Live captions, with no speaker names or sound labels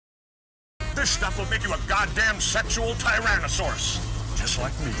This stuff will make you a goddamn sexual tyrannosaurus. Just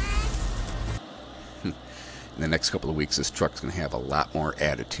like me. In the next couple of weeks, this truck's going to have a lot more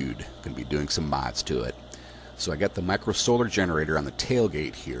attitude. Going to be doing some mods to it. So I got the micro solar generator on the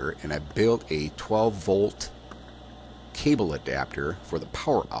tailgate here, and I built a 12-volt cable adapter for the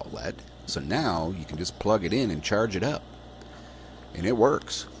power outlet. So now you can just plug it in and charge it up. And it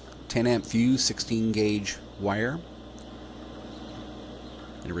works. 10 amp fuse, 16 gauge wire.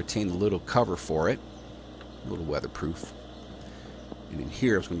 And retain the little cover for it. A little weatherproof. And in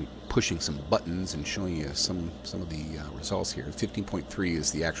here I was going to be pushing some buttons and showing you some of the results here. 15.3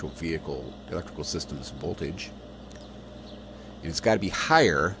 is the actual vehicle electrical system's voltage. And it's got to be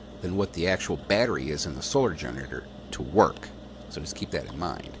higher than what the actual battery is in the solar generator to work. So just keep that in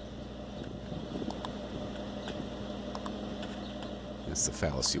mind. That's the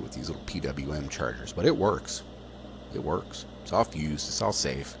fallacy with these little PWM chargers. But it works. It works. It's off used. It's all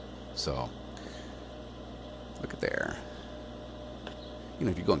safe. So, look at there. You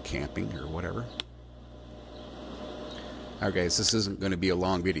know, if you're going camping or whatever. Alright guys, this isn't going to be a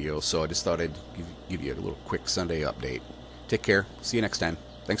long video, so I just thought I'd give you a little quick Sunday update. Take care. See you next time.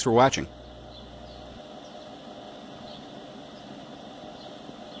 Thanks for watching.